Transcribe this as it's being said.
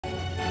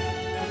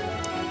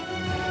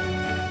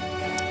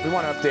We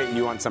want to update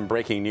you on some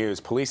breaking news.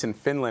 Police in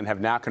Finland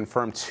have now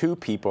confirmed 2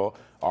 people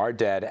are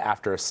dead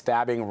after a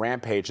stabbing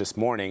rampage this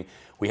morning.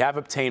 We have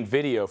obtained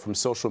video from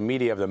social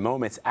media of the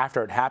moments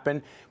after it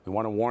happened. We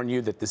want to warn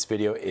you that this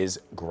video is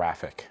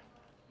graphic.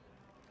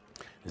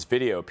 This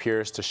video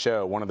appears to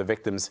show one of the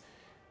victims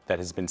that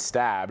has been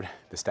stabbed.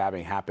 The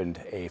stabbing happened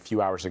a few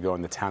hours ago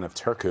in the town of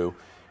Turku.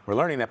 We're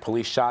learning that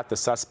police shot the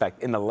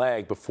suspect in the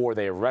leg before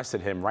they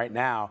arrested him. Right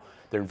now,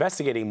 they're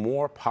investigating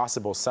more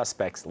possible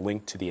suspects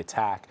linked to the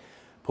attack.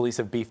 Police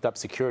have beefed up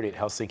security at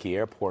Helsinki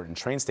airport and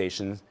train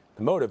stations.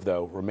 The motive,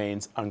 though,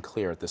 remains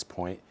unclear at this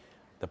point.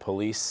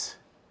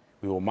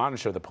 We will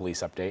monitor the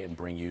police update and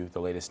bring you the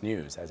latest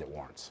news as it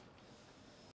warrants.